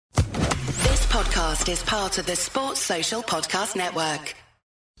podcast is part of the Sports Social Podcast Network.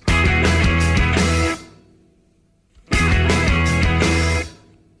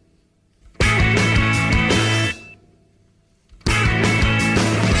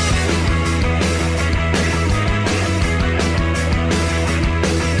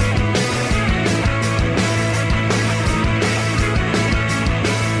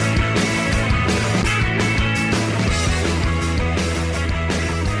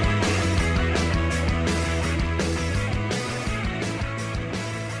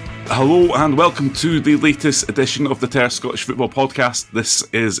 Hello and welcome to the latest edition of the Terrace Scottish Football Podcast. This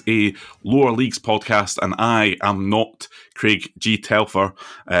is a lower leagues podcast and I am not Craig G. Telfer.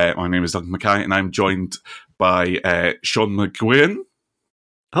 My name is Doug Mackay and I'm joined by Sean McGuinn.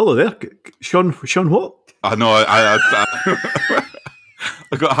 Hello there. Sean what? I know,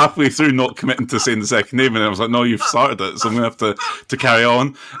 I got halfway through not committing to saying the second name and I was like, no, you've started it, so I'm going to have to carry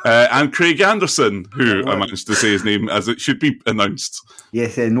on. And Craig Anderson, who I managed to say his name as it should be announced.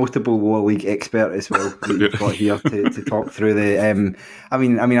 Yes, a notable lower league expert as well. We've got here to talk through the.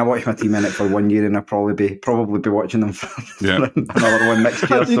 I watched my team in it for 1 year, and I'll probably be watching them for another one next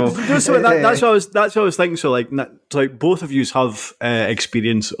year. So that's what I was thinking. So like both of you have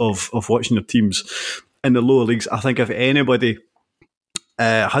experience of watching your teams in the lower leagues. I think if anybody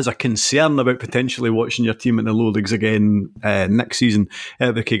has a concern about potentially watching your team in the lower leagues again next season,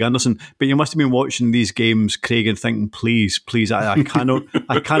 it'll be Craig Anderson. But you must have been watching these games, Craig, and thinking, please, I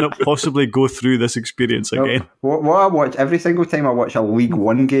cannot possibly go through this experience again. What I watch every single time I watch a League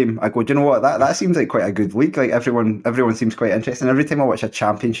One game, I go, do you know what? That seems like quite a good league. Like everyone seems quite interesting. Every time I watch a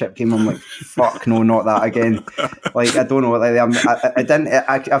Championship game, I'm like, fuck no, not that again. Like I don't know. Like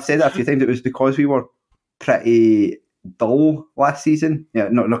I've said that a few times. It was because we were pretty dull last season,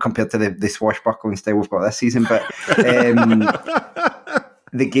 not compared to the swashbuckling style we've got this season, but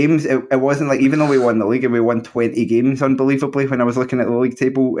the games, it wasn't like, even though we won the league and we won 20 games unbelievably when I was looking at the league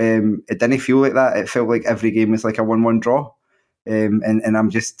table, it didn't feel like that. It felt like every game was like a 1-1 draw, and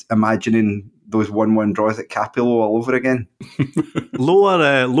I'm just imagining those 1-1 draws at Capello all over again.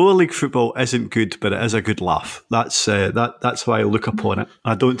 Lower league football isn't good, but it is a good laugh. That's why I look upon it.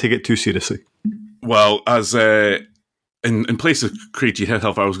 I don't take it too seriously. Well, as in place of Craig G.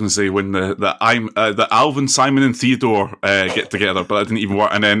 Telfer, I was going to say when the Alvin, Simon and Theodore get together, but that didn't even work.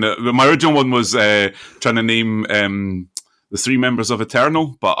 And then my original one was trying to name the three members of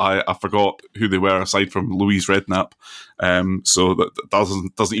Eternal, but I forgot who they were aside from Louise Redknapp. So that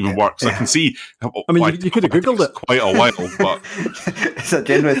doesn't even work. So I can see. I mean, you could have googled it quite a while, but it's a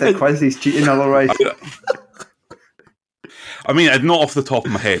generous quiz. He's cheating otherwise. I mean, not off the top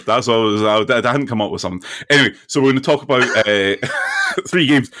of my head. That's what I hadn't come up with something. Anyway, so we're going to talk about 3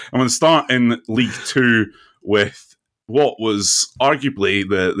 games. I'm going to start in League 2 with what was arguably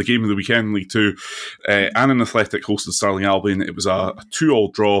the game of the weekend in League 2. Annan Athletic hosted Stirling Albion. It was a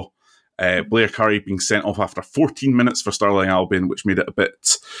 2-2 draw. Blair Curry being sent off after 14 minutes for Stirling Albion, which made it a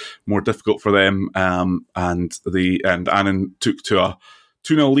bit more difficult for them. And Annan took to a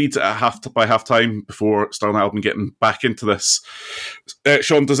 2-0 lead by half-time before Stirling Albion getting back into this.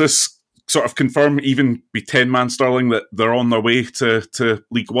 Sean, does this sort of confirm, even be 10-man Stirling, that they're on their way to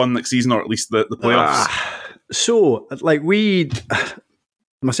League One next season, or at least the playoffs? So, like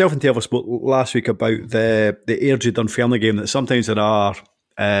myself and Telfer spoke last week about the Airdrie Dunfermline game, that sometimes there are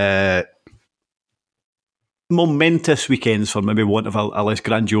momentous weekends, for maybe want of a less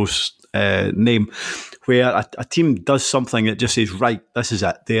grandiose name, where a team does something that just says, right, this is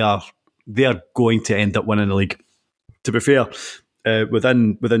it. They are going to end up winning the league. To be fair,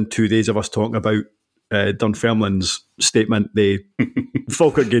 within 2 days of us talking about Dunfermline's statement,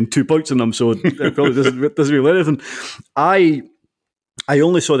 Falkirk gained 2 points on them, so it probably doesn't mean anything. I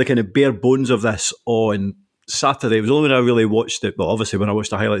only saw the kind of bare bones of this on Saturday. It was only when I really watched it, but obviously when I watched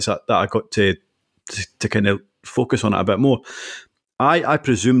the highlights that I got to kind of focus on it a bit more. I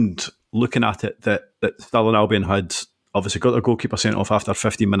presumed, looking at it, that Stirling Albion had obviously got their goalkeeper sent off after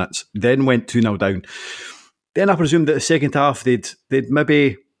 15 minutes, then went 2-0 down. Then I presumed that the second half they'd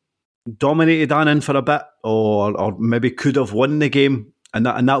maybe dominated Annan for a bit, or maybe could have won the game, and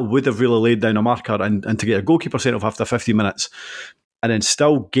that would have really laid down a marker, and to get a goalkeeper sent off after 15 minutes and then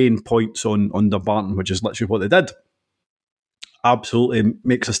still gain points on Dumbarton, which is literally what they did, absolutely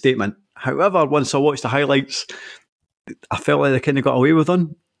makes a statement. However, once I watched the highlights, I felt like they kind of got away with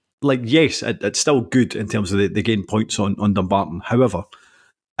them. Like, yes, it's still good in terms of the gain points on Dumbarton. However,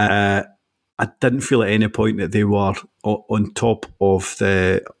 I didn't feel at any point that they were on top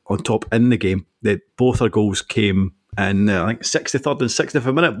in the game. That both their goals came in, I think, 63rd and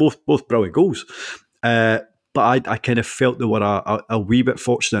 65th minute, both brilliant goals. but I kind of felt they were a wee bit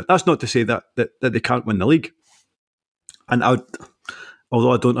fortunate. That's not to say that they can't win the league. And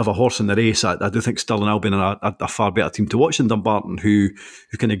although I don't have a horse in the race, I do think Stirling Albion are a far better team to watch than Dumbarton, who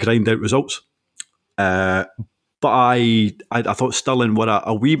kind of grind out results. But I thought Stirling were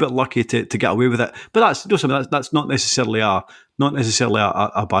a wee bit lucky to get away with it. But that's not necessarily a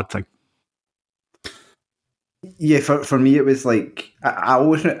bad thing. Yeah, for me it was like I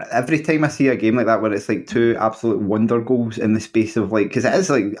always, every time I see a game like that where it's like two absolute wonder goals in the space of like, because it is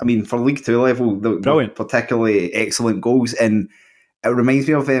like, I mean, for League Two level, they're particularly excellent goals, and it reminds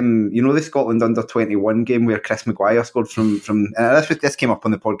me of the Scotland under-21 game where Chris Maguire scored from this came up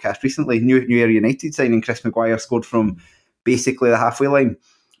on the podcast recently. New Era United signing Chris Maguire scored from basically the halfway line.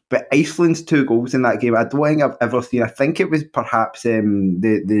 But Iceland's 2 goals in that game, I don't think I've ever seen. I think it was perhaps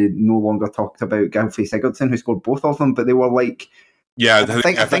the no longer talked about Gylfi Sigurdsson who scored both of them, but they were like... Yeah,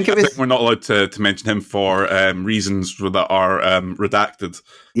 I think we're not allowed to mention him for reasons that are redacted.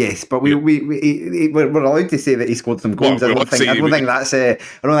 Yes, but we're allowed to say that he scored some goals. I don't think that's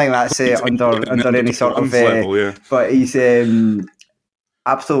under any sort of level, yeah. But he's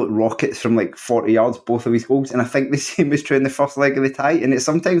absolute rockets from like 40 yards, both of his goals, and I think the same is true in the first leg of the tie. And it's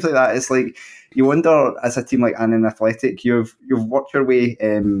sometimes like that. It's like you wonder, as a team like Annan Athletic, you've worked your way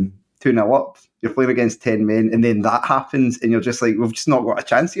 2-0 up. You're playing against 10 men, and then that happens, and you're just like, we've just not got a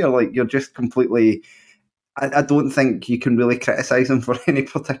chance here. Like, you're just completely... I don't think you can really criticise them for any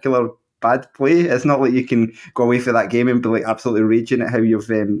particular bad play. It's not like you can go away for that game and be like absolutely raging at how you've...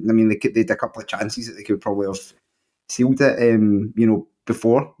 they had a couple of chances that they could probably have sealed it,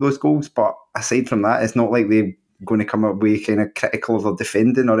 before those goals. But aside from that, it's not like they're going to come away kind of critical of their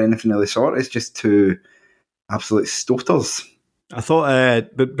defending or anything of the sort. It's just 2 absolute stoters. I thought,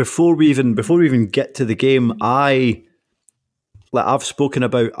 but before we even get to the game, I've spoken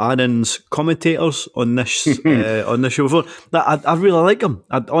about Annan's commentators on this on this show before. I really like them.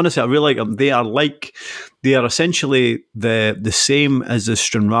 I really like them. They are essentially the same as the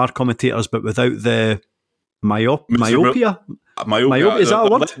Stranraer commentators, but without the myopia. Myopia, is that a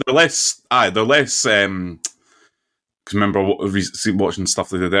word? They're less. Because remember, watching stuff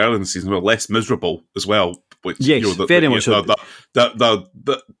they did earlier in the season, they were less miserable as well. Which, yes, very much so. They're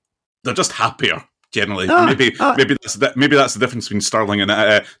just happier generally. Maybe that's the difference between Stirling and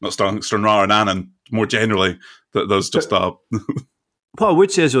not Stirling, Stranraer and Annan. More generally, that there's just a. What I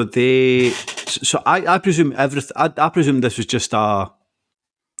would say is, so I presume everything. I presume this was just a.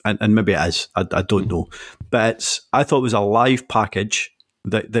 And maybe it is. I don't know, but I thought it was a live package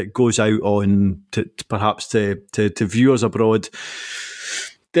that goes out on to perhaps to viewers abroad.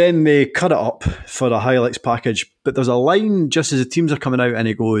 Then they cut it up for a highlights package. But there's a line just as the teams are coming out, and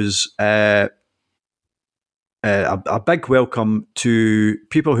it goes a big welcome to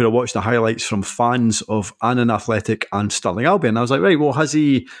people who are watching the highlights from fans of Annan Athletic and Stirling Albion. I was like, right, well, have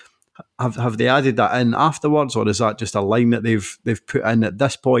they added that in afterwards, or is that just a line that they've put in at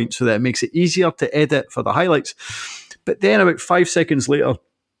this point so that it makes it easier to edit for the highlights? But then about 5 seconds later,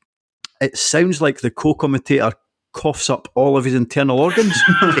 it sounds like the co-commentator coughs up all of his internal organs.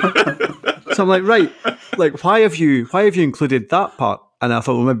 So I'm like, right, like why have you included that part? And I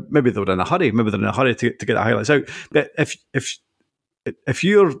thought, well, maybe they were in a hurry. Maybe they're in a hurry to get the highlights out. But if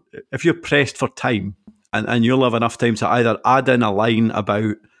you're pressed for time and you'll have enough time to either add in a line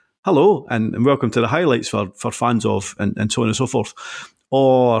about hello and welcome to the highlights for fans of and so on and so forth,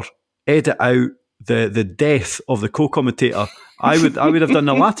 or edit out the death of the co-commentator, I would have done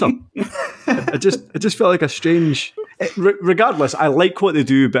the latter. It just felt like a strange. Regardless, I like what they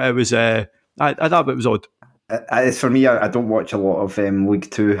do, but it was I thought it was odd. For me, I don't watch a lot of League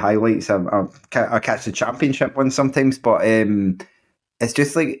Two highlights. I catch the Championship ones sometimes, but it's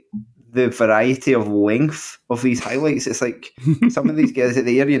just like the variety of length of these highlights. It's like some of these guys at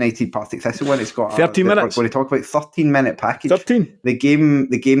the Ayr United Partick Thistle one, it's got 13 minutes. We're going to talk about 13-minute package. 13. The game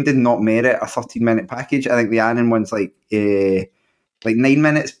did not merit a 13-minute package. I think the Annan one's like 9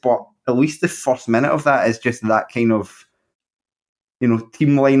 minutes, but at least the first minute of that is just that kind of,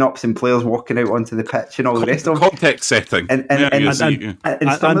 team lineups and players walking out onto the pitch and all the rest of it. Context setting. And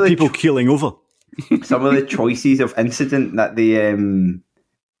people keeling over. Some of the choices of incident that they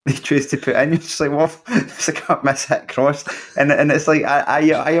choose to put in, you're just like, well, it's like a miss-hit cross. And it's like,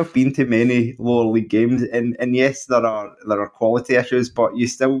 I have been to many lower league games, and yes, there are quality issues, but you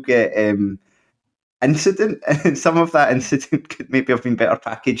still get incident, and some of that incident could maybe have been better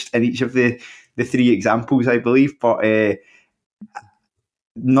packaged in each of the 3 examples, I believe. But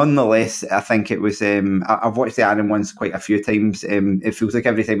nonetheless, I think it was. I've watched the Annan ones quite a few times. It feels like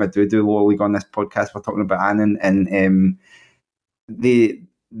every time I do lower league on this podcast, we're talking about Annan, and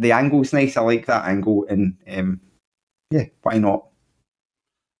the angle's nice. I like that angle, and yeah, why not?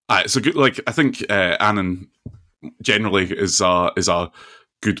 It's a good, I think Annan generally is a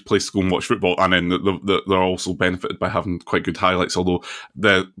good place to go and watch football, and then they're also benefited by having quite good highlights, although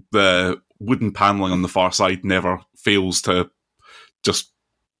the wooden panelling on the far side never fails to just,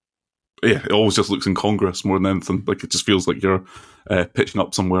 it always just looks incongruous more than anything. Like, it just feels like you're pitching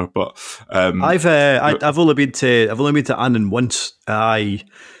up somewhere. But I've only been to Annan once.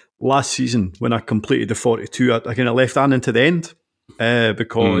 Last season when I completed the 42, I kind of left Annan to the end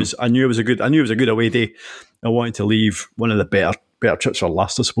because I knew it was a good away day. I wanted to leave one of the better trips for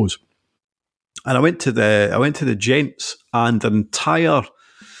last, I suppose. And I went to the Gents, and the entire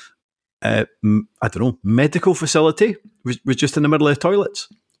medical facility was just in the middle of the toilets.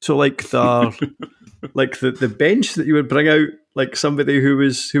 So like the bench that you would bring out, like somebody who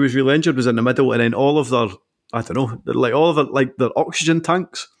was really injured was in the middle, and then all of their their oxygen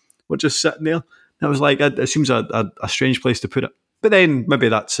tanks were just sitting there. And I was like, it seems a strange place to put it. But then maybe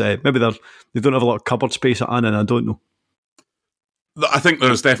that's maybe they don't have a lot of cupboard space at Annan. I don't know. I think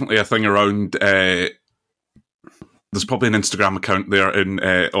there's definitely a thing around. There's probably an Instagram account there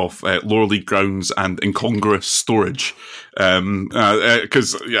of lower league grounds and incongruous storage,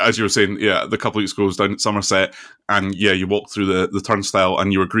 because as you were saying, the couple of weeks ago I was down at Somerset, and you walked through the turnstile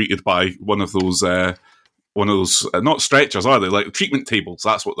and you were greeted by one of those not stretchers, are they? Like treatment tables.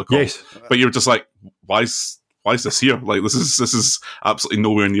 That's what they're called. Yes. But you're just like, why is this here? Like, this is absolutely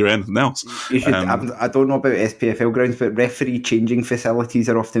nowhere near anything else. You should, I don't know about SPFL grounds, but referee changing facilities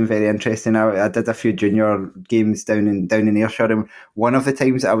are often very interesting. I did a few junior games down in Ayrshire, and one of the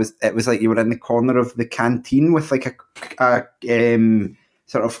times it was like you were in the corner of the canteen with like a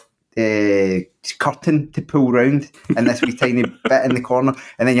sort of curtain to pull round, and this wee tiny bit in the corner,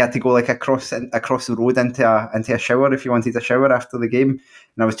 and then you had to go like across the road into a shower if you wanted a shower after the game.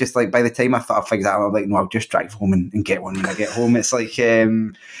 And I was just like, by the time I thought I figured that out, I'm like, no, I'll just drive home and get one when I get home. It's like I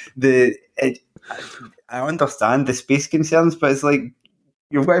understand the space concerns, but it's like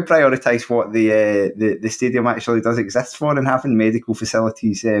you've got to prioritise what the stadium actually does exist for, and having medical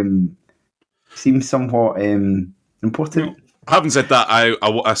facilities seems somewhat important. Having said that,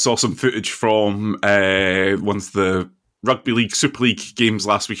 I saw some footage from one of the Rugby League Super League games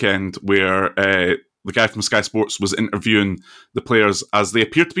last weekend where the guy from Sky Sports was interviewing the players as they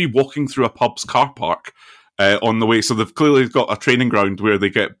appear to be walking through a pub's car park on the way. So they've clearly got a training ground where they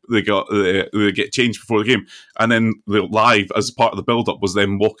get changed before the game, and then live as part of the build up was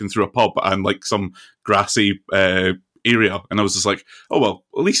them walking through a pub and like some grassy area. And I was just like, oh well,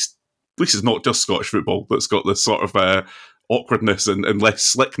 at least it's not just Scottish football that's got this sort of awkwardness and less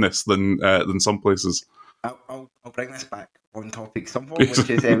slickness than some places. I'll bring this back on topic somewhat, which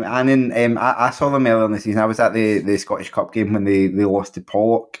is Annan. I saw them earlier in the season. I was at the Scottish Cup game when they lost to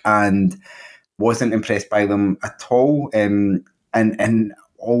Pollock and wasn't impressed by them at all. And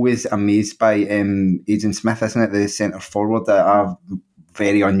always amazed by Aidan Smith, isn't it, the centre forward, a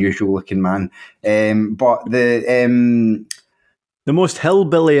very unusual looking man. But the most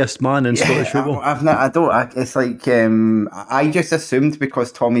hillbilliest man in Scottish football. It's like I just assumed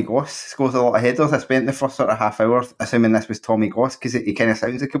because Tommy Goss scores a lot of headers. I spent the first sort of half hour assuming this was Tommy Goss because he kind of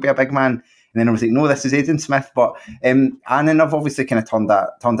sounds like he could be a big man. And then I was like, no, this is Aidan Smith. But Annan have obviously kind of turned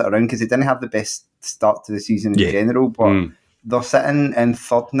it around because they didn't have the best start to the season in general. But they're sitting in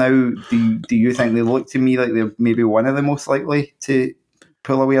third now. Do you think they look to me like they're maybe one of the most likely to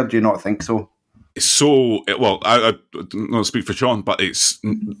pull away, or do you not think so? So, well, I don't speak for Sean, but it's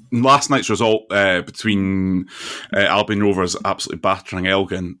last night's result between Albion Rovers absolutely battering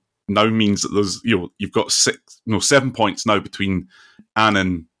Elgin now means that there's you've got 7 points now between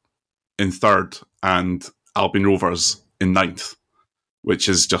Annan in third and Albion Rovers in ninth, which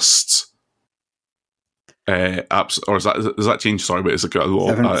is just or is that changed? Sorry, but it's a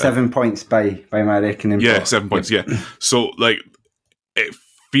lot. 7 points by my reckoning. Yeah, 7 points. Yeah, so like it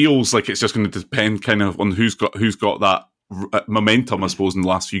feels like it's just going to depend kind of on who's got that momentum, I suppose, in the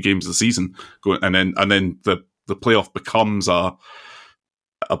last few games of the season, and then the playoff becomes a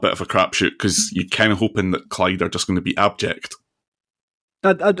bit of a crapshoot because you're kind of hoping that Clyde are just going to be abject.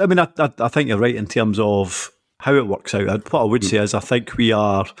 I mean, I think you're right in terms of how it works out. What I would say is I think we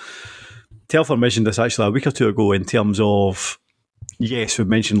are. Telfer mentioned this actually a week or two ago in terms of, yes, we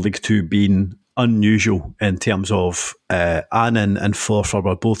mentioned League Two being unusual in terms of Annan and Forfar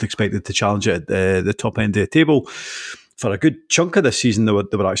were both expected to challenge it at the top end of the table. For a good chunk of this season, they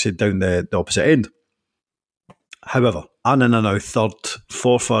were actually down the opposite end. However, Annan are now third.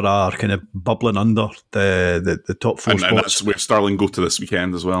 Forfar are kind of bubbling under the top four spots. And that's where Stirling go to this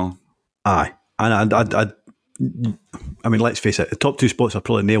weekend as well. Aye. And I mean, let's face it, the top 2 spots are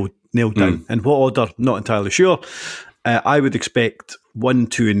probably nailed down. In what order? Not entirely sure. I would expect 1,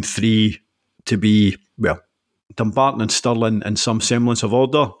 2, and 3 to be, well, Dumbarton and Stirling in some semblance of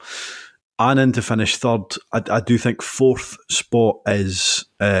order. Annan to finish third. I do think 4th spot is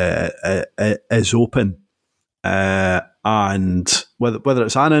open, and whether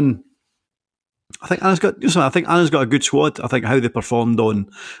it's Annan, I think Annan's got a good squad. I think how they performed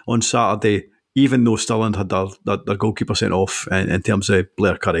on Saturday, even though Stirling had their goalkeeper sent off in terms of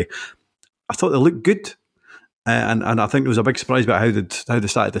Blair Curry, I thought they looked good, and I think there was a big surprise about how they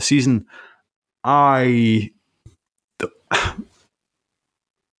started the season.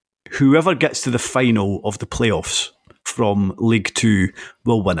 Whoever gets to the final of the playoffs from League 2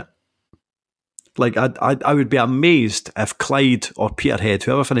 will win it. Like, I would be amazed if Clyde or Peterhead,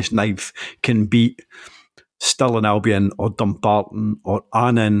 whoever finished 9th, can beat Stirling Albion or Dumbarton or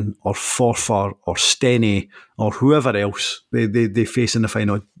Annan or Forfar or Steny or whoever else they face in the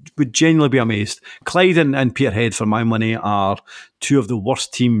final. Would genuinely be amazed. Clyde and Peterhead, for my money, are 2 of the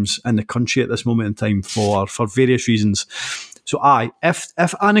worst teams in the country at this moment in time for various reasons. So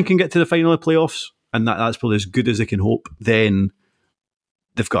if Annan can get to the final of the playoffs, and that's probably as good as they can hope, then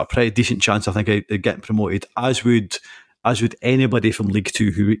they've got a pretty decent chance, I think, of getting promoted, as would anybody from League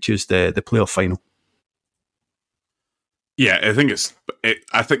 2 who reaches the playoff final. Yeah,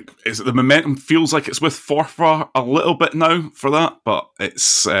 I think the momentum feels like it's with Forfar a little bit now for that, but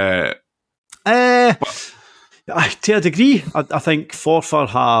it's to a degree. I think Forfar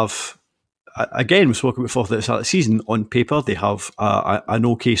have, again, we spoke about Forfar at the start of the season. On paper, they have an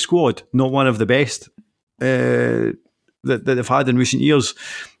okay squad, not one of the best that they've had in recent years.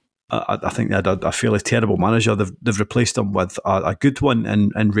 I think they had a fairly terrible manager. They've replaced him with a good one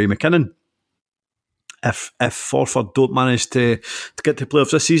in Ray McKinnon. If Forfar don't manage to get to playoffs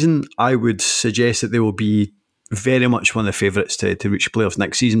this season, I would suggest that they will be very much one of the favourites to reach playoffs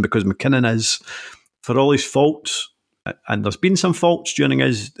next season, because McKinnon is, for all his faults, and there's been some faults during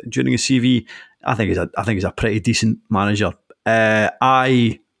his CV, I think he's a pretty decent manager.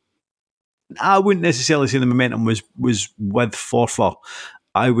 I wouldn't necessarily say the momentum was with Forfar.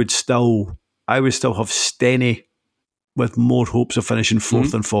 I would still have Steny with more hopes of finishing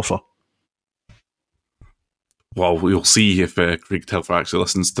 4th than Forfar. Well, we'll see if Craig Telfer actually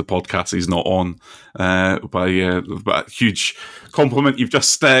listens to podcasts he's not on. By a huge compliment you've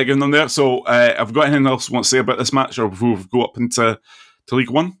just given them there. So, have you got anything else you want to say about this match, or before we go up into League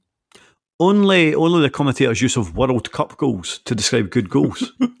 1? Only the commentator's use of World Cup goals to describe good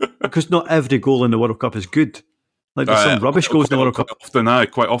goals, because not every goal in the World Cup is good. Like, there's some rubbish goals in the World Cup.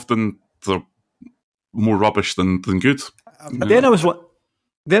 Quite often they're more rubbish than good.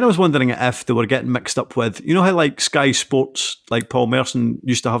 Then I was wondering if they were getting mixed up with, you know how like Sky Sports, like Paul Merson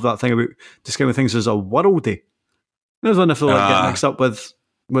used to have that thing about describing things as a worldie. I was wondering if they were getting mixed up with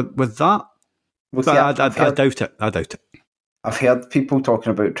that. Well, see, I doubt it. I doubt it. I've heard people talking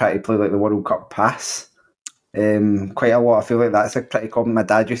about trying to play like the World Cup pass. Quite a lot. I feel like that's a pretty common. My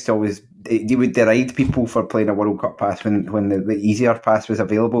dad used to always, he would deride people for playing a World Cup pass when the easier pass was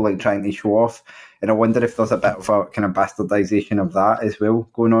available, like trying to show off. And I wonder if there's a bit of a kind of bastardisation of that as well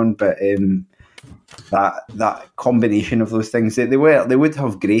going on. But that combination of those things, they would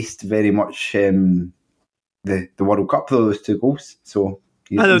have graced very much the World Cup, though, those 2 goals. So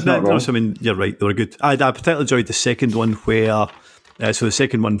I mean, you're right, they were good. I particularly enjoyed the second one where, so the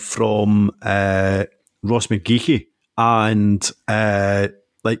second one from Ross McGeechy and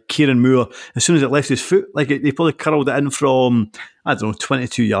like Kieran Moore, as soon as it left his foot, like they probably curled it in from,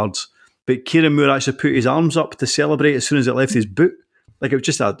 22 yards. But Kieran Moore actually put his arms up to celebrate as soon as it left his boot. Like, it was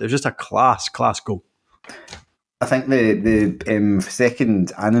just a class goal. I think the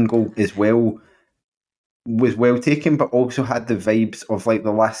second Annan goal as well was well taken, but also had the vibes of like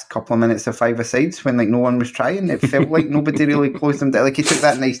the last couple of minutes of 5-a-sides when like no one was trying. It felt like nobody really closed him down. Like, he took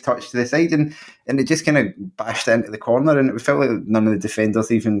that nice touch to the side and it just kind of bashed into the corner, and it felt like none of the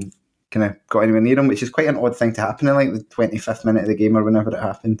defenders even kind of got anywhere near him, which is quite an odd thing to happen in like the 25th minute of the game or whenever it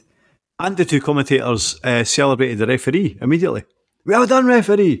happened. And the 2 commentators celebrated the referee immediately. Well done,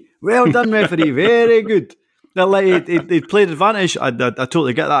 referee. Well done, referee. Very good. They're like, they played advantage. I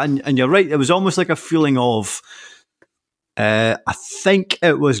totally get that. And you're right. It was almost like a feeling of, I think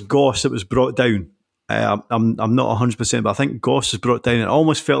it was Goss that was brought down. I'm not 100%, but I think Goss was brought down. It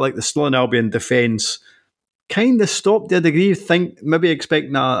almost felt like the Stirling Albion defence kind of stopped to a degree. Maybe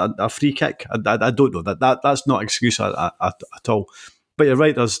expecting a free kick. I don't know. That's not an excuse at all. But you're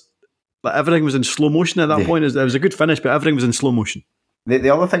right. Everything was in slow motion at that point. It was a good finish, but everything was in slow motion. The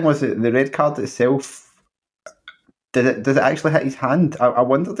other thing was that the red card itself, does it actually hit his hand? I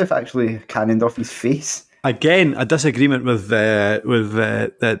wondered if it actually cannoned off his face. Again, a disagreement with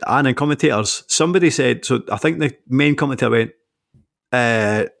the Annan commentators. Somebody said, so I think the main commentator went,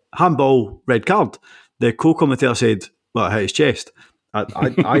 handball, red card. The co-commentator said, well, it hit his chest. I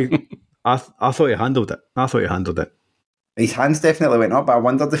thought he handled it. His hands definitely went up, but I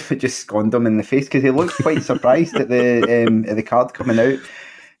wondered if it just sconed him in the face, because he looked quite surprised at the card coming out.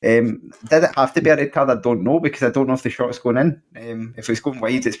 Did it have to be a red card? I don't know, because I don't know if the shot's going in. If it's going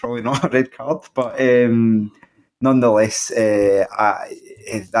wide, it's probably not a red card. But nonetheless,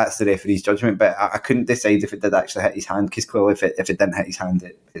 that's the referee's judgment. But I couldn't decide if it did actually hit his hand, because clearly if it didn't hit his hand,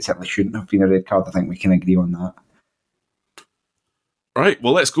 it certainly shouldn't have been a red card. I think we can agree on that. Right,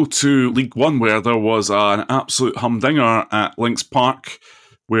 well, let's go to League One, where there was an absolute humdinger at Links Park,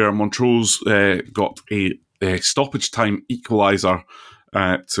 where Montrose got a stoppage time equaliser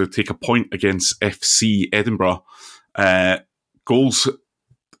to take a point against FC Edinburgh. Goals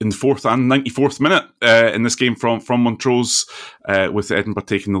in the 4th and 94th minute in this game from Montrose, with Edinburgh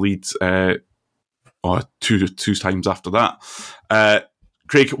taking the lead two times after that.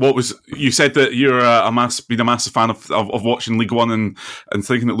 Craig, you said that you're been a massive fan of watching League One and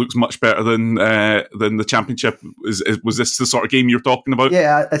thinking it looks much better than the Championship. Was this the sort of game you're talking about?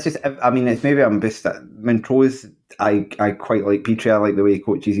 Yeah, it's just, I mean, it's maybe I'm just Montrose. I quite like Petrie. I like the way he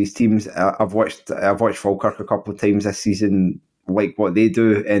coaches his teams. I've watched Falkirk a couple of times this season. Like what they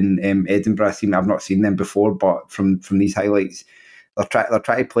do in Edinburgh. I've not seen them before, but from these highlights, they're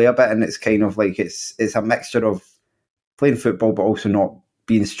trying to play a bit, and it's kind of like it's a mixture of playing football, but also not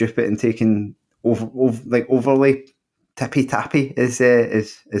being stupid and taking overly tippy tappy, as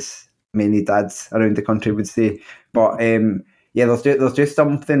many dads around the country would say. But there's just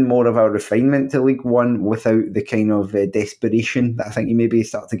something more of a refinement to League One without the kind of desperation that I think you maybe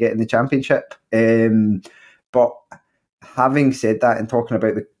start to get in the Championship. But having said that, and talking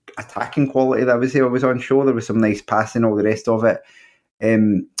about the attacking quality that I was on show, there was some nice passing, all the rest of it.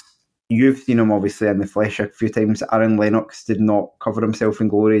 You've seen him obviously in the flesh a few times. Aaron Lennox did not cover himself in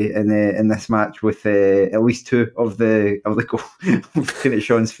glory in this match, with at least two of the goal. Looking at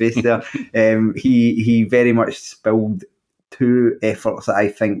Sean's face there, he very much spilled two efforts that I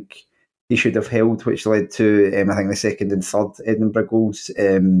think he should have held, which led to I think the second and third Edinburgh goals.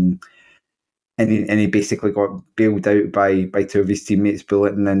 And he basically got bailed out by two of his teammates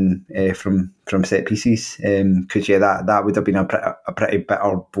bulleting in from set pieces. Because that would have been a pretty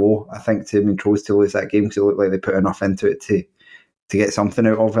bitter blow, I think, to Montrose to lose that game, because it looked like they put enough into it to get something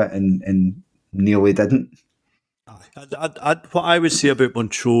out of it, and nearly didn't. What I would say about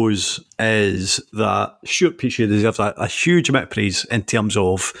Montrose is that Stuart Petrie deserves a huge amount of praise in terms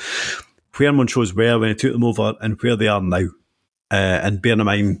of where Montrose were when he took them over and where they are now. And bearing in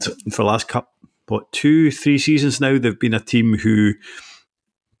mind, for the last 2-3 seasons now, they've been a team who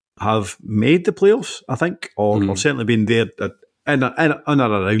have made the playoffs, I think, or certainly been there in and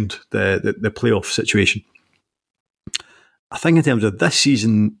around the playoff situation. I think in terms of this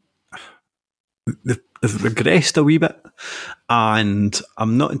season, they've regressed a wee bit, and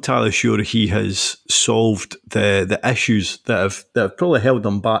I'm not entirely sure he has solved the issues that have probably held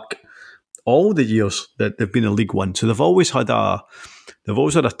them back all the years that they've been in League One. So they've always had a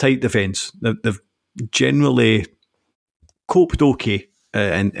tight defence. They've generally coped okay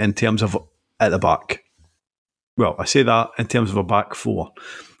in terms of at the back. Well, I say that in terms of a back four.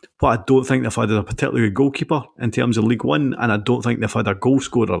 But I don't think they've had a particularly good goalkeeper in terms of League One, and I don't think they've had a goal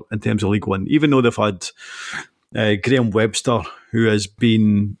scorer in terms of League One, even though they've had Graham Webster, who has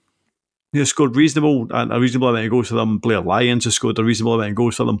scored a reasonable amount of goals for them. Blair Lyons has scored a reasonable amount of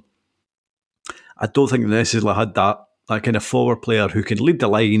goals for them. I don't think they necessarily had that kind of forward player who can lead the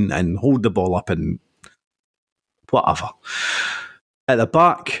line and hold the ball up and whatever. At the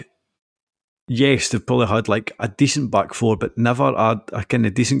back, yes, they've probably had like a decent back four, but never a kind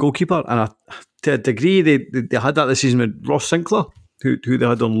of decent goalkeeper. And to a degree, they had that this season with Ross Sinclair, who they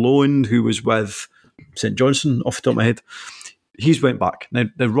had on loan, who was with St Johnstone, off the top of my head. He's went back. Now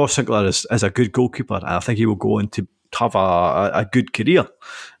Ross Sinclair is a good goalkeeper, and I think he will go on to have a good career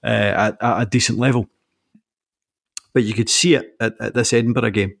at a decent level. But you could see it at this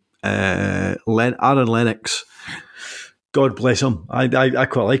Edinburgh game. Aaron Lennox, God bless him. I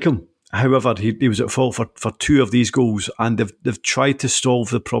quite like him. However, he was at fault for two of these goals, and they've tried to solve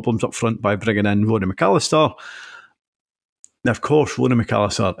the problems up front by bringing in Rory McAllister. Now, of course, Rory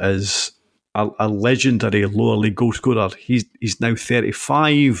McAllister is a legendary lower league goal scorer. He's now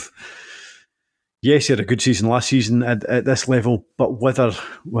 35. Yes, he had a good season last season at this level, but whether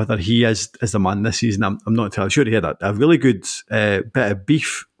he is the man this season, I'm not entirely sure. He had a really good bit of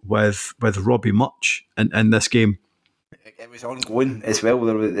beef with Robbie Much in this game. It was ongoing as well.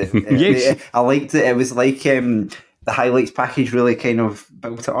 Yes. I liked it. It was like the highlights package really kind of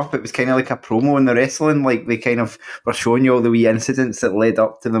built it up. It was kind of like a promo in the wrestling. Like they kind of were showing you all the wee incidents that led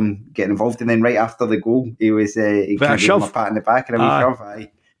up to them getting involved. And then right after the goal, he kind of gave him a pat in the back and a wee shove.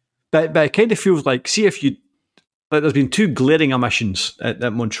 Aye. But it kind of feels like, see if you... Like there's been two glaring omissions at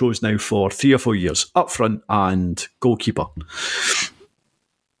Montrose now for 3 or 4 years, up front and goalkeeper.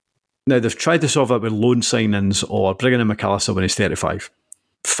 Now, they've tried to solve it with loan signings or bringing in McAllister when he's 35.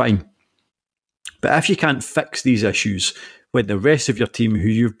 Fine. But if you can't fix these issues when the rest of your team, who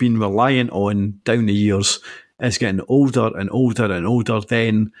you've been reliant on down the years, is getting older and older and older,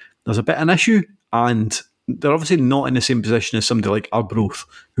 then there's a bit of an issue. And they're obviously not in the same position as somebody like Arbroath,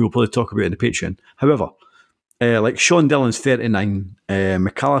 who we'll probably talk about in the Patreon. However, like Sean Dillon's 39,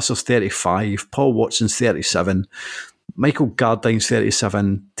 McAllister's 35, Paul Watson's 37, Michael Gardine's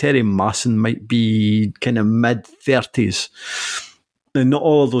 37, Terry Masson might be kind of mid-30s. Now, not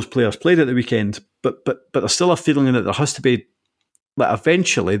all of those players played at the weekend, but there's still a feeling that there has to be, like,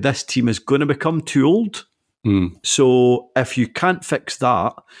 eventually this team is going to become too old. So if you can't fix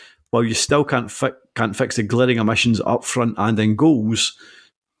that, well, you still can't fix the glaring omissions up front and in goals,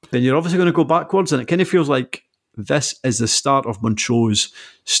 then you're obviously going to go backwards. And it kind of feels like this is the start of Montrose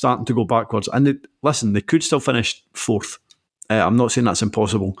starting to go backwards. And they could still finish 4th. I'm not saying that's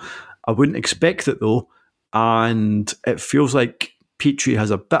impossible. I wouldn't expect it though. And it feels like Petrie has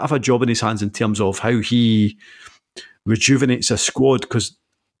a bit of a job in his hands in terms of how he rejuvenates a squad, because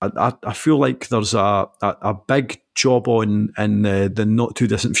I feel like there's a big job on in the not too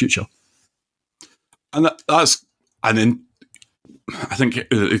distant future. And I think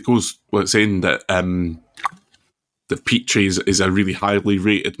it goes without saying that that Petrie is a really highly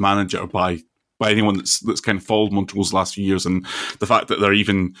rated manager by anyone that's kind of followed Montrose last few years, and the fact that we're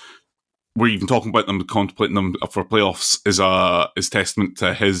even talking about them, contemplating them for playoffs is testament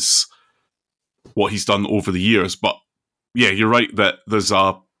to what he's done over the years. But yeah, you're right that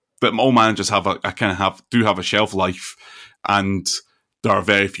that all managers have a shelf life, and there are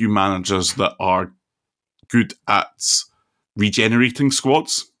very few managers that are good at regenerating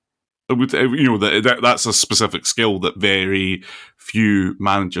squads. That's a specific skill that very few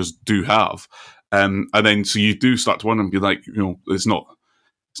managers do have, and then so you do start to wonder and be like, it's not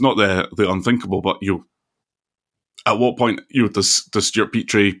the unthinkable, but at what point does Stuart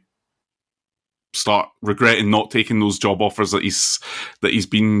Petrie start regretting not taking those job offers that he's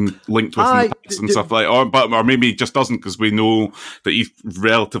been linked with in the past and stuff like, or maybe he just doesn't, because we know that he's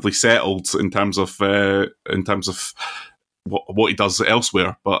relatively settled in terms of what he does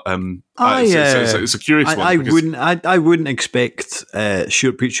elsewhere. But it's a curious one. I wouldn't expect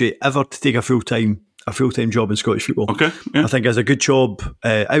Stuart Petrie ever to take a full time job in Scottish football. Okay, yeah. I think has a good job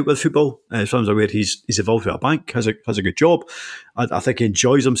out with football. As far as I'm aware, he's evolved with a bank, has a good job. I think he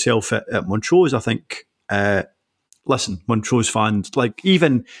enjoys himself at Montrose. I think, Montrose fans, like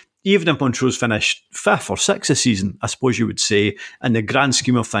even if Montrose finished 5th or 6th this season, I suppose you would say, in the grand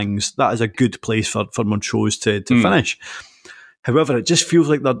scheme of things, that is a good place for Montrose to finish. However, it just feels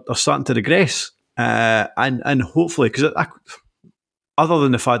like they're starting to regress, and hopefully, because other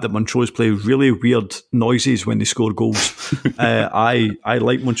than the fact that Montrose play really weird noises when they score goals, I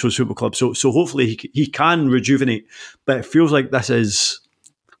like Montrose Football Club. So hopefully he can rejuvenate. But it feels like this is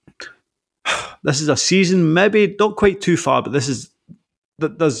a season, maybe not quite too far, but there's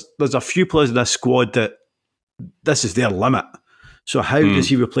a few players in this squad that this is their limit. So how does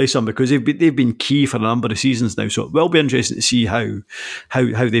he replace them? Because they've been key for a number of seasons now. So it will be interesting to see how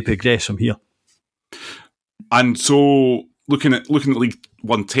they progress from here. And so looking at League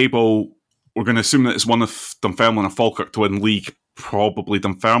One table, we're going to assume that it's one of Dunfermline or Falkirk to win league. Probably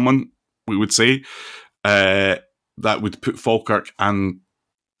Dunfermline, we would say. That would put Falkirk, and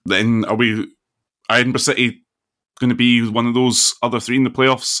then are Edinburgh City going to be one of those other three in the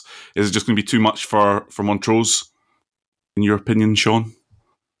playoffs? Is it just going to be too much for Montrose, in your opinion, Sean?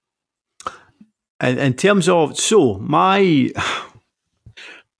 In terms of,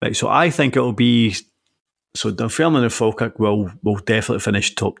 I think it'll be, Dunfermline and Falkirk will definitely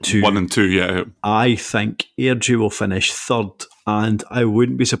finish top 2. 1 and 2, yeah. I think Airdrie will finish 3rd, and I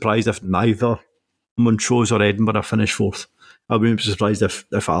wouldn't be surprised if neither Montrose or Edinburgh finish 4th. I wouldn't be surprised if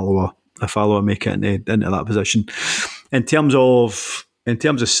Alloa make it into that position. In terms of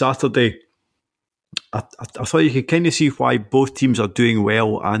Saturday, I thought you could kind of see why both teams are doing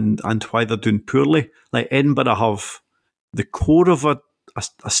well and why they're doing poorly. Like Edinburgh have the core of a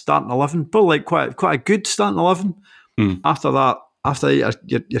starting 11, probably like quite a good starting 11. After that,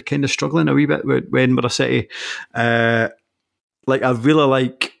 you're kind of struggling a wee bit with Edinburgh City. I really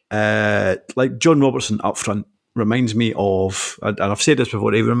like John Robertson up front. reminds me of, and I've said this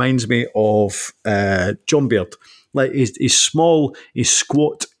before, he reminds me of John Baird. Like he's small, he's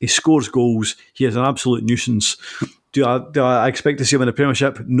squat, he scores goals, he is an absolute nuisance. Do I expect to see him in the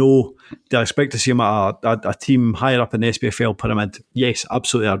Premiership? No. Do I expect to see him at a team higher up in the SPFL pyramid? Yes,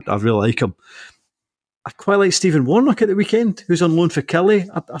 absolutely. I really like him. I quite like Stephen Warnock at the weekend, who's on loan for Kelly.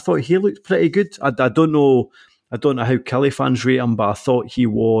 I thought he looked pretty good. I don't know how Kelly fans rate him, but I thought he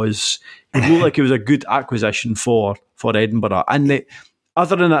looked like he was a good acquisition for Edinburgh. And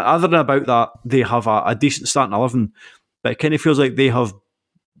other than about that, they have a decent starting 11, but it kind of feels like they have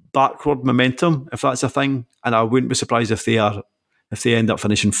backward momentum, if that's a thing, and I wouldn't be surprised if they end up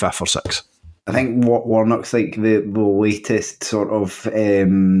finishing 5th or 6th. I think Warnock's like the latest sort of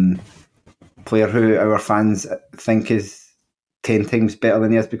player who our fans think is 10 times better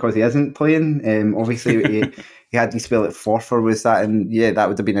than he is because he isn't playing. Obviously, he had his spell at Forfar, was that? And yeah, that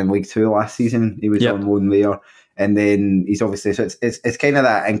would have been in League 2 last season. He was on loan there. And then he's obviously, so it's kind of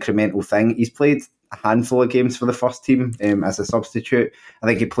that incremental thing. He's played a handful of games for the first team as a substitute. I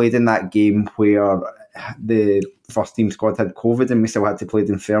think he played in that game where the first team squad had COVID and we still had to play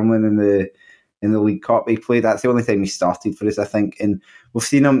Dunfermline in the League Cup. He played, that's the only time he started for us, I think. And we've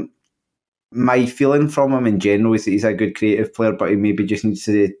seen him, my feeling from him in general is that he's a good creative player, but he maybe just needs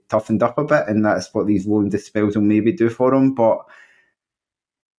to be toughened up a bit, and that's what these loan spells will maybe do for him. But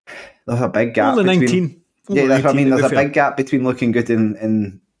there's a big gap. Only 19. Yeah, that's what I mean. There's a big gap between looking good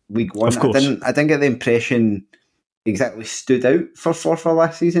in League One. Of course. I didn't get the impression he exactly stood out for Forfar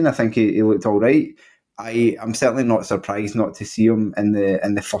last season. I think he looked all right. I'm certainly not surprised not to see him in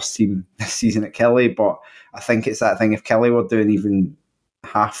the first team this season at Kelly, but I think it's that thing. If Kelly were doing even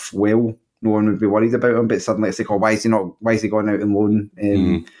half well, no one would be worried about him. But suddenly it's like, oh, why is he going out on loan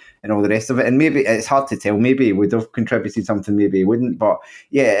and all the rest of it? And maybe it's hard to tell. Maybe he would have contributed something, maybe he wouldn't. But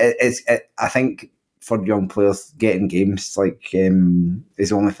yeah, I think for young players, getting games is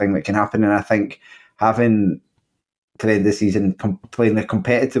the only thing that can happen. And I think having to the end of the season playing a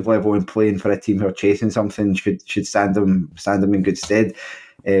competitive level and playing for a team who are chasing something should stand them in good stead.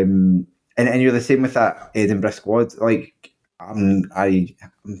 And you're the same with that Edinburgh squad. Like I'm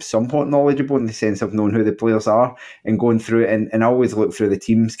somewhat knowledgeable in the sense of knowing who the players are and going through it, and I always look through the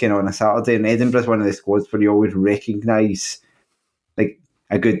teams kind of on a Saturday. And Edinburgh's one of the squads where you always recognise like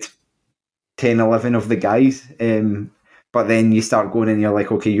a good 10, 11 of the guys, but then you start going and you're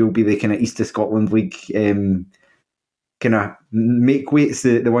like, okay, you'll be the kind of East of Scotland League kind of make weights,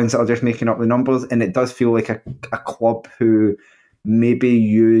 the ones that are just making up the numbers. And it does feel like a club who maybe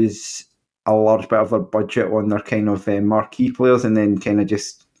use a large bit of their budget on their kind of marquee players and then kind of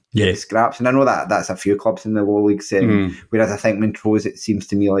just scraps. And I know that that's a few clubs in the lower league setting, whereas I think Montrose, it seems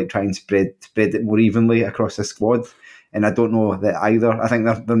to me like try and spread it more evenly across the squad. And I don't know that either. I think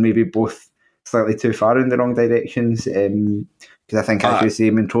they're maybe both slightly too far in the wrong directions, because I think, as you say,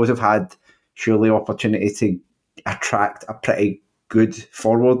 Montrose have had surely opportunity to attract a pretty good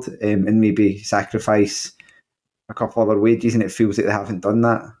forward and maybe sacrifice a couple other wages, and it feels like they haven't done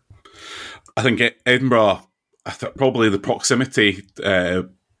that. I think Edinburgh, probably the proximity to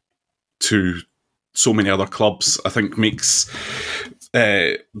so many other clubs, I think makes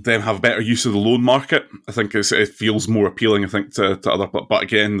them have better use of the loan market. I think it feels more appealing, I think, to other. But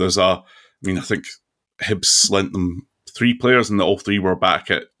again, I think Hibs lent them 3 players, and all 3 were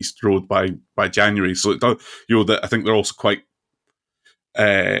back at East Road by January. So it does, I think they're also quite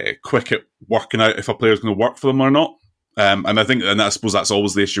quick at working out if a player's going to work for them or not. And I suppose that's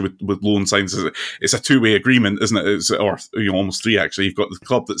always the issue with loan signs. It's a 2-way agreement, isn't it? Or almost 3 actually. You've got the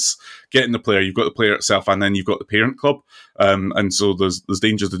club that's getting the player, you've got the player itself, and then you've got the parent club. And so there's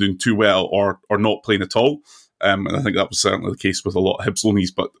dangers of doing too well or not playing at all. And I think that was certainly the case with a lot of Hibs loanees.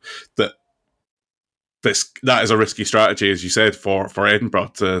 But that is a risky strategy, as you said, for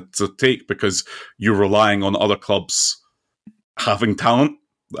Edinburgh to take, because you're relying on other clubs having talent.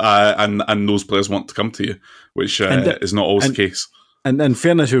 And those players want to come to you, which is not always the case. And in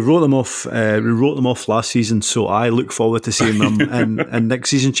fairness, we wrote them off last season, so I look forward to seeing them in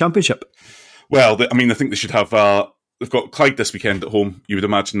next season's championship. Well, I think they should have. They've got Clyde this weekend at home. You would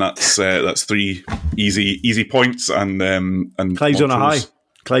imagine that's 3 easy points, and Clyde's on a high.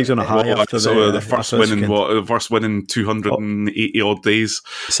 Clyde's on a high after the first win in the first win in 280 odd days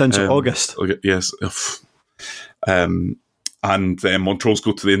since August. Yes. And Montrose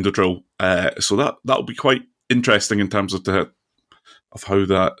go to the Indodrill, so that'll be quite interesting in terms of how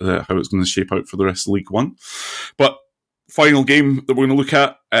it's going to shape out for the rest of League One. But final game that we're going to look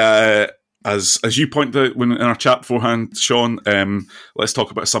at, as you pointed out in our chat beforehand, Sean, let's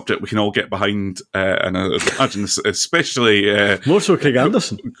talk about a subject we can all get behind, and I imagine this especially more so Craig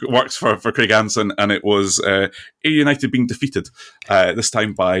Anderson works for Craig Anderson, and it was Ayr United being defeated, this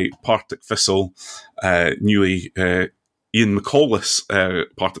time by Partick Thistle, newly Ian McCallis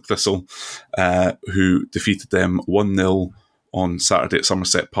Partick Thistle, who defeated them 1-0 on Saturday at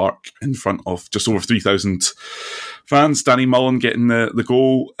Somerset Park in front of just over 3,000 fans. Danny Mullen getting the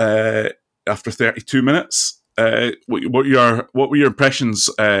goal after 32 minutes. What were your impressions?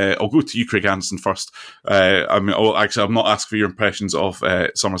 I'll go to you, Craig Anderson, first. I'm not asking for your impressions of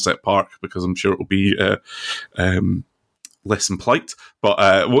Somerset Park because I'm sure it will be less than polite.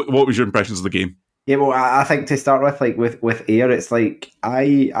 But what was your impressions of the game? Yeah, well, I think to start with, like with Ayr, it's like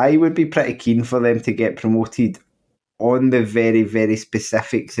I would be pretty keen for them to get promoted on the very, very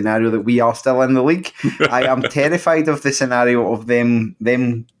specific scenario that we are still in the league. I am terrified of the scenario of them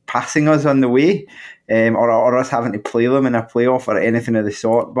passing us on the way, or us having to play them in a playoff or anything of the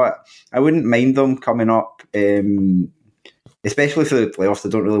sort. But I wouldn't mind them coming up, especially for the playoffs. I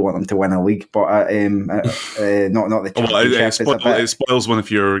don't really want them to win a league, but not the championship. It spoils one if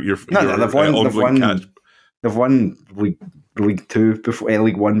you're they've won League 2 before,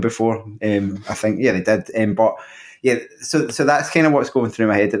 League 1 before. I think they did. But yeah, so that's kind of what's going through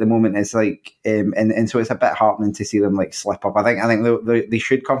my head at the moment. Is like, and so it's a bit heartening to see them like slip up. I think they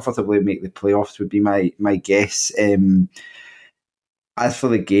should comfortably make the playoffs. Would be my guess. As for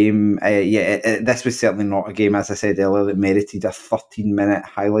the game, this was certainly not a game, as I said earlier, that merited a 13-minute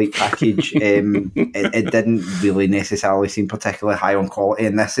highlight package. It didn't really necessarily seem particularly high on quality,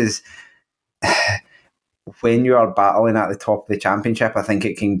 and this is when you are battling at the top of the championship. I think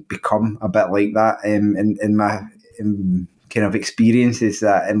it can become a bit like that. In my kind of experience, is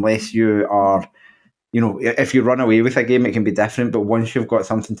that unless you are, if you run away with a game, it can be different. But once you've got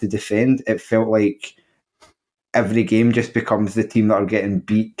something to defend, it felt like every game just becomes the team that are getting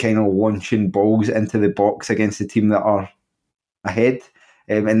beat, kind of launching balls into the box against the team that are ahead.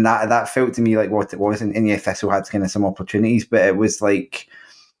 And that felt to me like what it was. And yeah, Thistle had kind of some opportunities, but it was like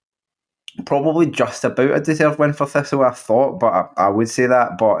probably just about a deserved win for Thistle, I thought. But I would say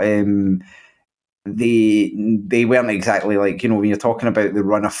that. But they weren't exactly like, when you're talking about the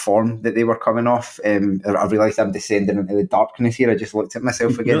run of form that they were coming off. I realised I'm descending into the darkness here. I just looked at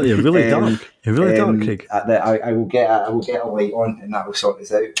myself again. You're really dark. You're really dark, Craig. I will get a light on, and that will sort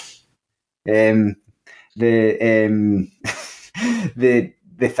this out. The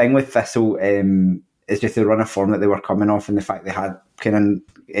thing with Thistle is just the run of form that they were coming off, and the fact they had kind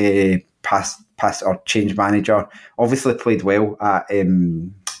of pass or change manager. Obviously played well at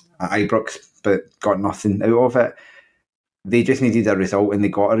Ibrox, but got nothing out of it. They just needed a result, and they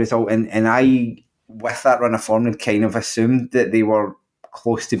got a result. And I, with that run of form, had kind of assumed that they were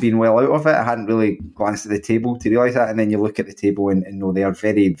close to being well out of it. I hadn't really glanced at the table to realise that. And then you look at the table and know they are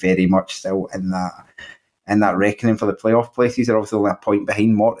very, very much still in that reckoning for the playoff places. They're obviously only a point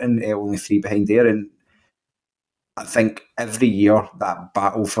behind Morton, only 3 behind there. And I think every year that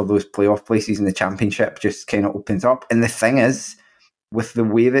battle for those playoff places in the championship just kind of opens up. And the thing is, with the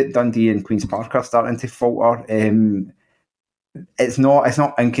way that Dundee and Queen's Park are starting to falter, it's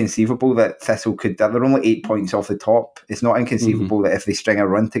not inconceivable that Thistle could. They're only 8 points off the top. It's not inconceivable that if they string a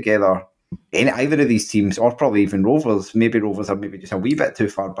run together, either of these teams, or probably even Rovers, maybe Rovers are maybe just a wee bit too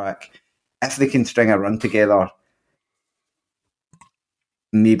far back. If they can string a run together,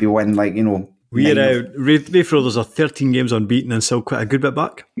 maybe win Raith Rovers are 13 games unbeaten and still quite a good bit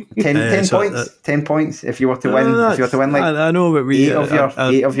back. 10 points. 10 points if you were to win. I know, but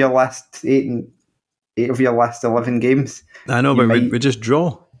eight of your last 11 games. I know, but we just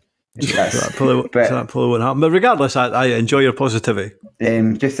draw. Yes. So that probably won't happen. But regardless, I enjoy your positivity.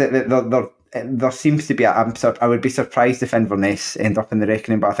 Just that there seems to be. I would be surprised if Inverness end up in the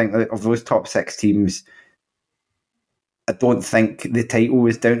reckoning, but I think that of those top 6 teams, I don't think the title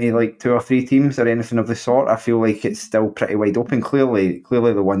was down to like 2 or 3 teams or anything of the sort. I feel like it's still pretty wide open. Clearly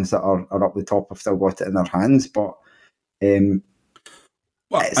the ones that are up the top have still got it in their hands. But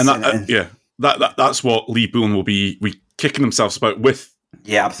that's what Lee Bullen will be kicking themselves about with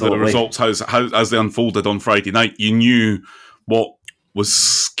absolutely. The results as they unfolded on Friday night. You knew what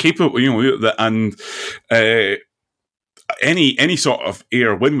was capable, and any sort of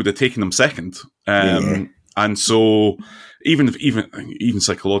Ayr win would have taken them second. And so, even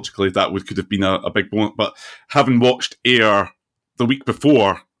psychologically, that could have been a big moment. But having watched Ayr the week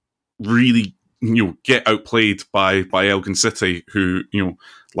before, really, get outplayed by Elgin City, who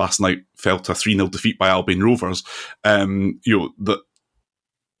last night fell to a 3-0 defeat by Albion Rovers. I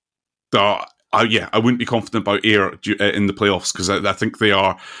wouldn't be confident about Ayr in the playoffs, because I think they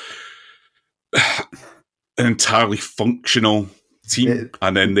are an entirely functional team,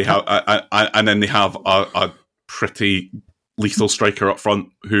 and then they have a pretty lethal striker up front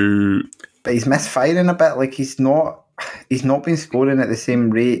who. But he's misfiring a bit. Like he's not been scoring at the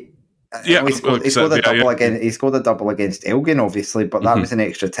same rate. Yeah, he scored a double against Elgin, obviously, but that was an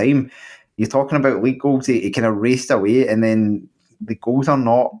extra time. You're talking about league goals. He kind of raced away, and then the goals are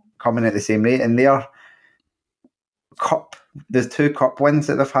not coming at the same rate. And their the 2 cup wins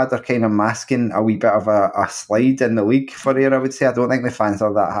that they've had are kind of masking a wee bit of a slide in the league for Ayr, I would say. I don't think the fans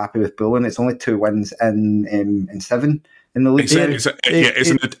are that happy with Bullen. It's only 2 wins in 7 in the league. It's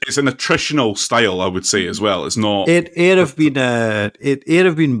an attritional style, I would say, as well. It's not. Ayr have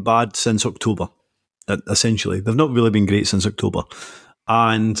been bad since October. Essentially, they've not really been great since October,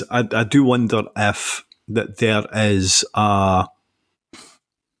 and I do wonder if that there is a.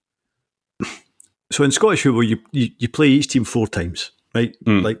 So in Scottish football, you play each team 4 times, right?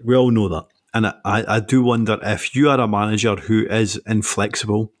 Like we all know that. And I do wonder if you are a manager who is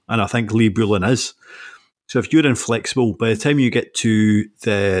inflexible, and I think Lee Bullen is. So if you're inflexible, by the time you get to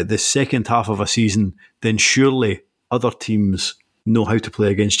the second half of a season, then surely other teams know how to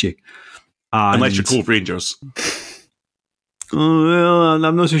play against you. Unless you're Cove Rangers. Well,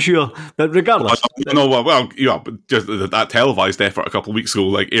 I'm not so sure, but regardless, but just that televised effort a couple of weeks ago,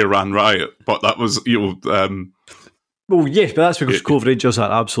 like Ayr ran riot, but that was well, yes, but that's because Cove Rangers are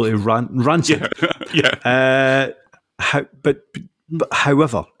absolutely rancid. Yeah. But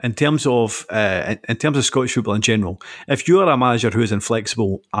however, in terms of Scottish football in general, if you are a manager who is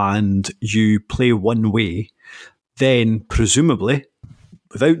inflexible and you play one way, then presumably,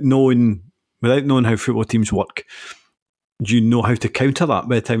 without knowing how football teams work, you know how to counter that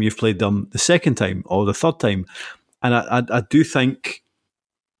by the time you've played them the second time or the third time. And I do think,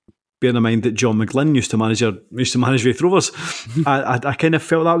 bearing in mind that John McGlynn used to manage Raith Rovers, I kind of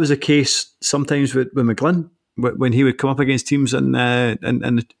felt that was the case sometimes with McGlynn when he would come up against teams and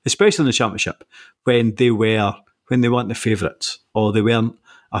especially in the Championship when they weren't the favourites or they weren't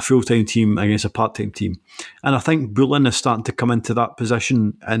a full-time team against a part-time team. And I think Bullen is starting to come into that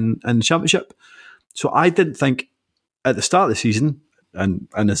position in the Championship. So I didn't think at the start of the season, and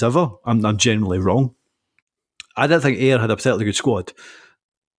as ever, I'm generally wrong, I didn't think Ayr had a particularly good squad,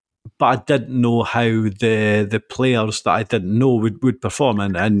 but I didn't know how the players that I didn't know would perform,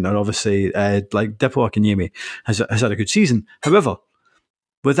 and obviously like Dipo Akinyemi has had a good season. However,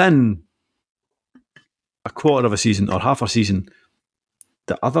 within a quarter of a season or half a season,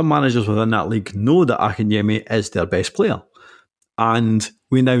 the other managers within that league know that Akinyemi is their best player. And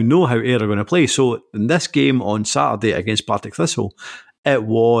we now know how Ayr are going to play. So in this game on Saturday against Partick Thistle, it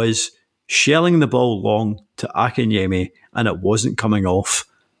was shelling the ball long to Akinyemi and it wasn't coming off.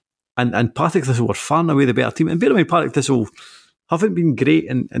 And Partick Thistle were far and away the better team. And bear in mind, Partick Thistle haven't been great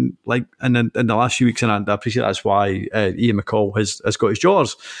in the last few weeks, and I appreciate that's why Ian McCall has got his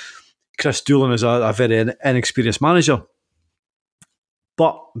jars. Chris Doolan is a very inexperienced manager.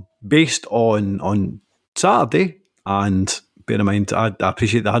 But based on Saturday, and bear in mind, I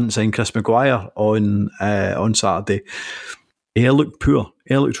appreciate they hadn't signed Chris Maguire on Saturday. Ayr looked poor.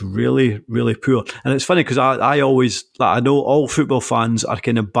 Ayr looked really, really poor. And it's funny because I always, I know all football fans are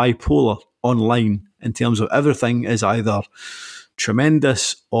kind of bipolar online in terms of everything is either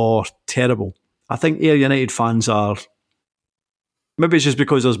tremendous or terrible. I think Ayr United fans are, maybe it's just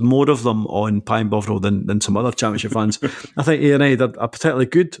because there's more of them on Pine Bovril than some other Championship fans. I think Ayr United are particularly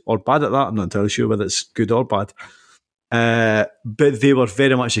good or bad at that. I'm not entirely sure whether it's good or bad. But they were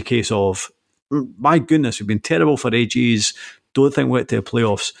very much a case of, my goodness, we've been terrible for ages. Don't think we'll get to the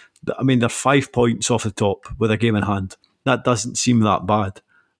playoffs. I mean, they're 5 points off the top with a game in hand. That doesn't seem that bad.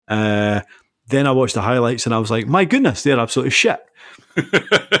 Then I watched the highlights and I was like, my goodness, they're absolutely shit.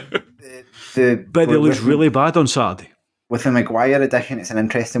 But they looked really bad on Saturday. With the Maguire addition, it's an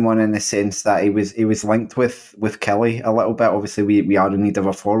interesting one in the sense that he was linked with Kelly a little bit. Obviously, we are in need of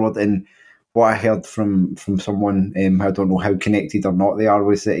a forward, and what I heard from someone, I don't know how connected or not they are,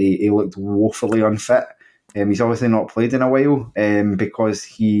 was that he looked woefully unfit. He's obviously not played in a while because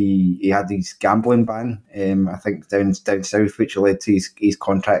he had his gambling ban, I think down south, which led to his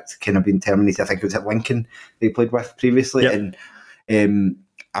contract kind of being terminated. I think it was at Lincoln they played with previously, yep. And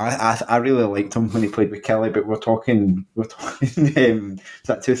I really liked him when he played with Kelly, but we're talking is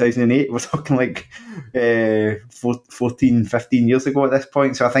that 2008? We're talking like 14, 15 years ago at this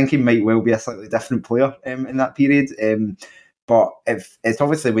point. So I think he might well be a slightly different player in that period. But if it's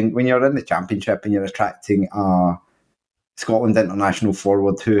obviously when you're in the Championship and you're attracting a Scotland international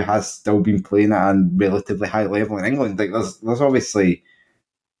forward who has still been playing at a relatively high level in England, like there's obviously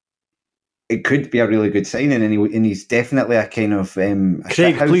it could be a really good signing, and he's definitely a kind of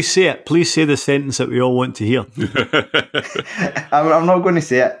Craig, please say it. Please say the sentence that we all want to hear. I'm not going to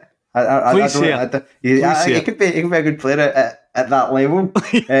say it. Please say it. He could be a good player at that level.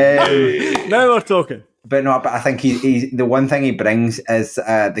 Now we're talking. But I think he the one thing he brings is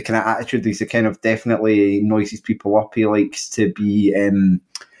the kind of attitude. He's the kind of definitely noises people up. He likes to be,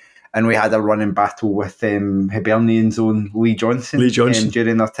 and we had a running battle with Hibernian's own Lee Johnson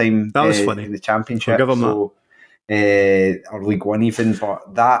during their time. That was funny in the Championship. I'll give him that. Or League One even.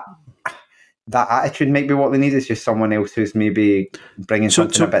 But that attitude might be what they need. Is just someone else who's maybe bringing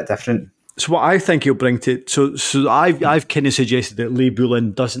something a bit different. So what I think he'll bring to so I've kind of suggested that Lee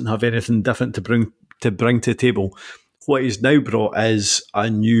Bullen doesn't have anything different to bring to the table. What he's now brought is a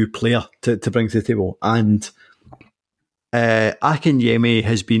new player to bring to the table, and Akinyemi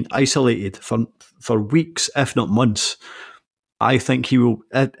has been isolated for weeks, if not months. I think he will,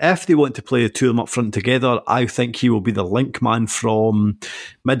 if they want to play the two of them up front together, I think he will be the link man from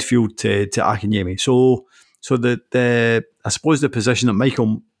midfield to Akinyemi. So the I suppose the position that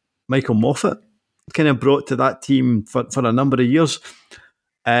Michael Moffat kind of brought to that team for a number of years.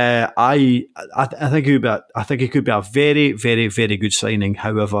 I think he could be a very, very, very good signing.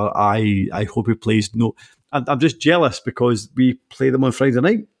 However, I hope he plays. No, I'm just jealous because we play them on Friday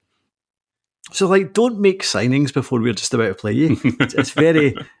night. So don't make signings before we're just about to play you. It's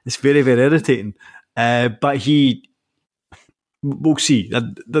very, very irritating. But we'll see.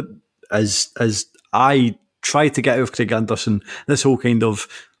 That as I try to get out of Craig Anderson, this whole kind of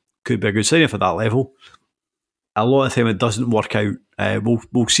could be a good signing for that level. A lot of the time it doesn't work out.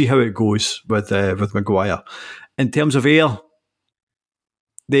 We'll see how it goes with Maguire. In terms of Ayr,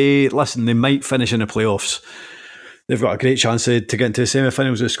 they might finish in the playoffs. They've got a great chance to get into the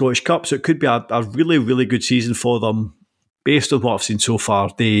semi-finals of the Scottish Cup, so it could be a really, really good season for them. Based on what I've seen so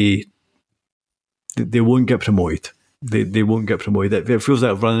far, they won't get promoted. They won't get promoted. It feels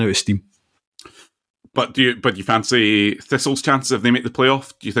like running out of steam. But do you fancy Thistle's chances if they make the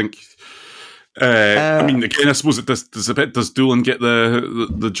playoff? Do you think? I mean, again, I suppose it does. Does Doolan get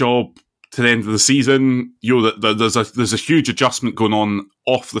the job to the end of the season? There's a huge adjustment going on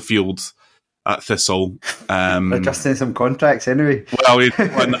off the field at Thistle. Adjusting some contracts anyway. Well,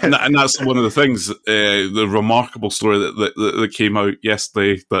 and that's one of the things. The remarkable story that came out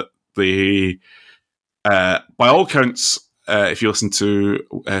yesterday that they, by all counts, if you listen to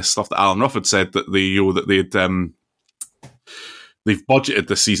stuff that Alan Ruff had said, that they've budgeted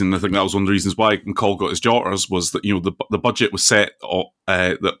this season. I think that was one of the reasons why McCall got his Jotters, was that the budget was set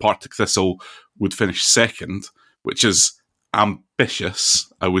that Partick Thistle would finish second, which is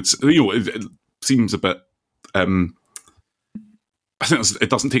ambitious. I would say, it seems a bit. I think it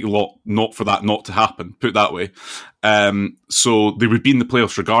doesn't take a lot not for that not to happen. Put it that way. So they would be in the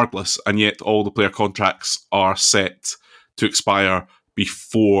playoffs regardless, and yet all the player contracts are set to expire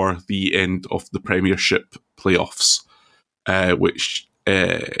before the end of the Premiership playoffs. Which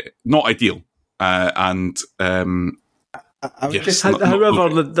not ideal, however,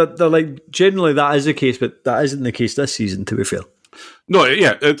 generally that is the case, but that isn't the case this season. To be fair, no,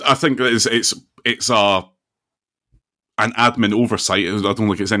 yeah, I think it's an admin oversight. I don't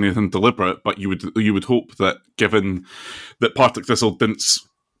think it's anything deliberate, but you would hope that, given that Partick Thistle didn't.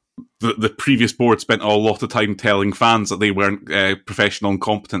 The previous board spent a lot of time telling fans that they weren't professional and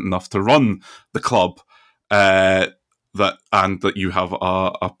competent enough to run the club. That you have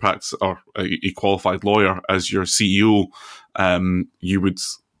a practice or a qualified lawyer as your CEO, you would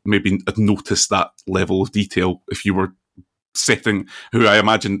maybe notice that level of detail if you were setting. Who I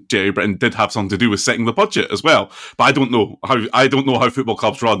imagine Jerry Britton did have something to do with setting the budget as well. But I don't know how football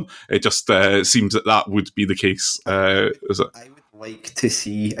clubs run. It just seems that would be the case. Is it? I would like to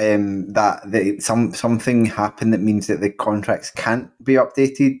see something happen that means that the contracts can't be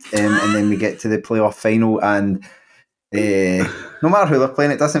updated, and then we get to the playoff final and. No matter who they're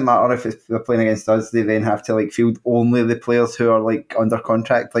playing, it doesn't matter if they're playing against us. They then have to field only the players who are under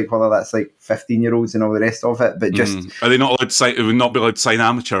contract, whether that's 15-year-olds and all the rest of it. But just are they not allowed to sign? Would not be allowed to sign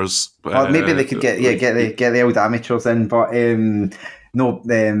amateurs. Well, maybe they could get the old amateurs in, but no.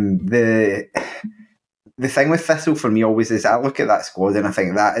 The thing with Thistle for me always is I look at that squad and I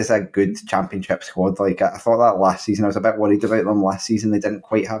think that is a good championship squad. I thought that last season, I was a bit worried about them last season. They didn't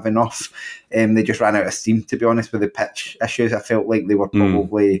quite have enough. They just ran out of steam, to be honest, with the pitch issues. I felt like they were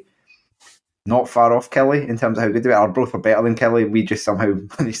probably not far off Kelly in terms of how good they were. Arbroath were better than Kelly. We just somehow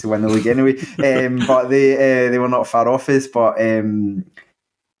managed to win the league anyway. But they were not far off us. But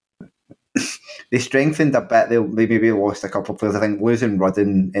they strengthened a bit. They maybe lost a couple of players. I think losing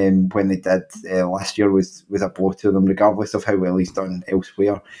Rudden when they did last year was a blow to them, regardless of how well he's done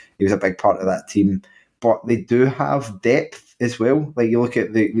elsewhere. He was a big part of that team. But they do have depth as well. Like you look at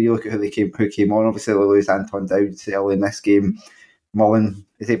who came on. Obviously, they lose Anton Dowd early in this game. Mullen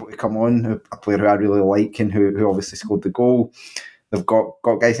is able to come on, a player who I really like and who obviously scored the goal. They've got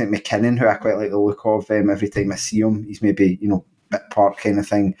guys like McKinnon, who I quite like the look of. Every time I see him, he's maybe bit part kind of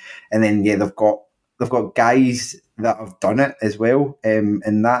thing. And then they've got guys that have done it as well.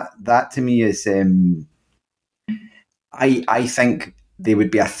 And that to me is I think they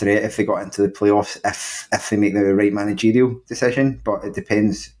would be a threat if they got into the playoffs if they make the right managerial decision. But it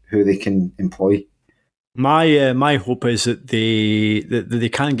depends who they can employ. My hope is that they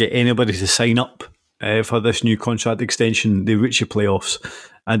can't get anybody to sign up for this new contract extension. They reach the playoffs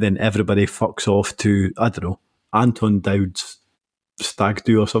and then everybody fucks off to, I don't know, Anton Dowd's stag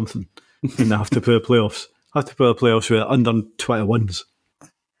do or something, and they have to play the playoffs. With under 21s.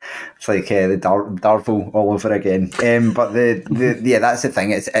 It's like the Darvel all over again. But that's the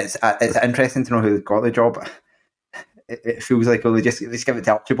thing. It's interesting to know who got the job. It feels like will they just give it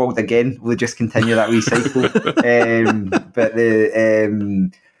to Archibald again? Will they just continue that recycle?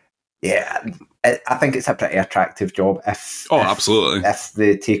 I think it's a pretty attractive job. Absolutely. If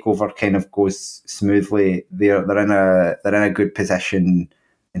the takeover kind of goes smoothly, they're in a good position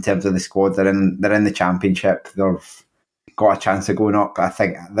in terms of the squad. They're in the Championship. They've got a chance of going up. I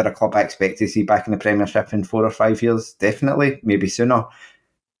think they're a club I expect to see back in the Premiership in 4 or 5 years, definitely, maybe sooner.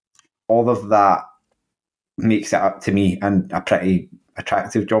 All of that makes it up to me and a pretty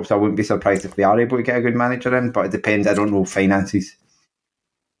attractive job. So I wouldn't be surprised if they are able to get a good manager in. But it depends. I don't know finances.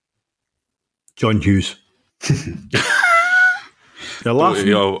 John Hughes. You're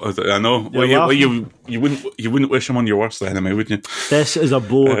laughing. I know. Well, you wouldn't wish him on your worst enemy, would you? This is a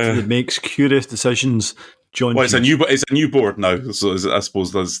board that makes curious decisions. John Hughes. It's a new board now. So I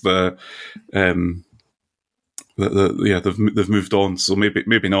suppose there's they've moved on. So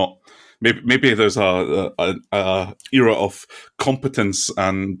maybe not. Maybe there's a era of competence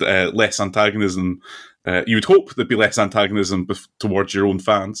and less antagonism. You would hope there'd be less antagonism towards your own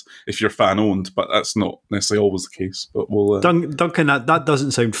fans if you're fan owned, but that's not necessarily always the case. But we'll Duncan, that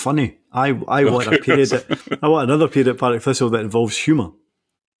doesn't sound funny. I want a period. I want another period at Partick Thistle that involves humour.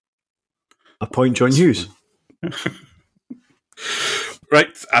 Appoint John Hughes. Right,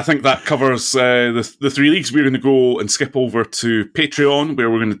 I think that covers the 3 leagues. We're going to go and skip over to Patreon, where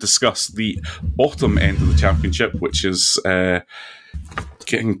we're going to discuss the bottom end of the Championship, which is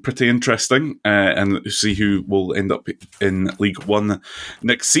getting pretty interesting, and see who will end up in League One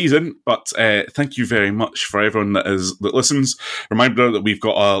next season. But thank you very much for everyone that listens. Reminder that we've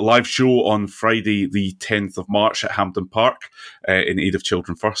got a live show on Friday, the 10th of March at Hampden Park in aid of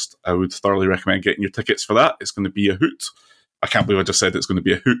Children First. I would thoroughly recommend getting your tickets for that. It's going to be a hoot. I can't believe I just said it's going to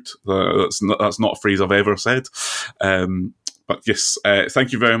be a hoot. That's not a phrase I've ever said. But yes,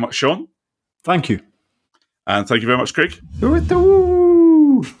 thank you very much, Sean. Thank you. And thank you very much, Craig.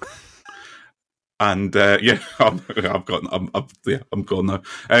 And I'm gone now.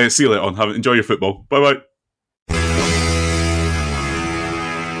 See you later on. Enjoy your football. Bye bye.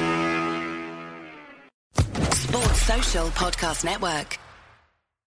 Sports Social Podcast Network.